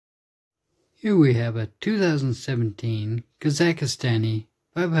Here we have a 2017 Kazakhstani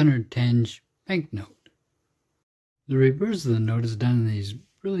 500 Teñge banknote. The reverse of the note is done in these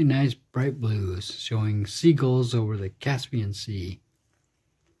really nice bright blues, showing seagulls over the Caspian Sea.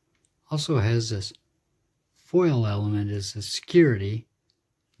 Also has this foil element as a security,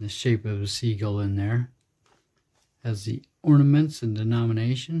 in the shape of a seagull in there. Has the ornaments and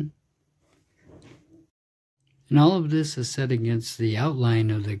denomination. And all of this is set against the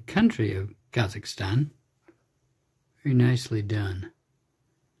outline of the country of Kazakhstan. Very nicely done.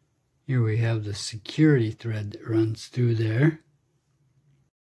 Here we have the security thread that runs through there.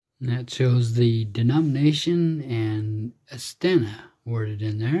 And that shows the denomination and Astana worded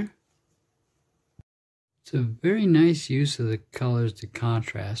in there. It's a very nice use of the colors to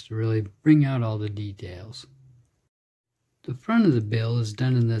contrast to really bring out all the details. The front of the bill is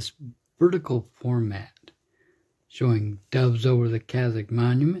done in this vertical format, showing doves over the Kazakh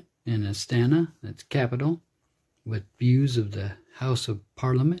monument in Astana, that's capital, with views of the House of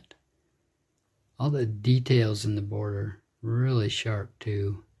Parliament. All the details in the border, really sharp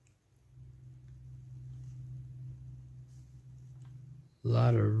too. A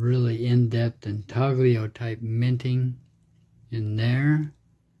lot of really in-depth intaglio type minting in there.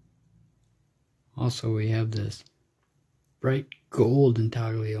 Also we have this bright gold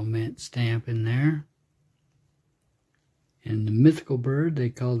intaglio mint stamp in there. And the mythical bird they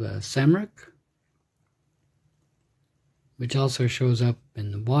call the Samruk, which also shows up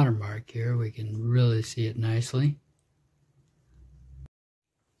in the watermark here. We can really see it nicely.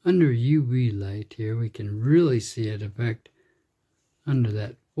 Under UV light here, we can really see it effect under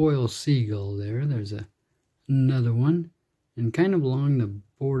that foil seagull there. There's another one. And kind of along the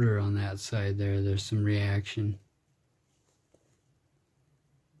border on that side there, there's some reaction.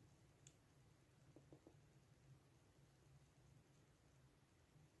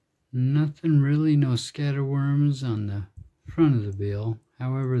 Nothing really, no scatterworms on the front of the bill.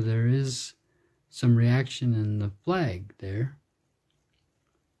 However, there is some reaction in the flag there.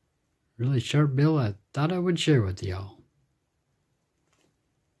 Really sharp bill I thought I would share with y'all.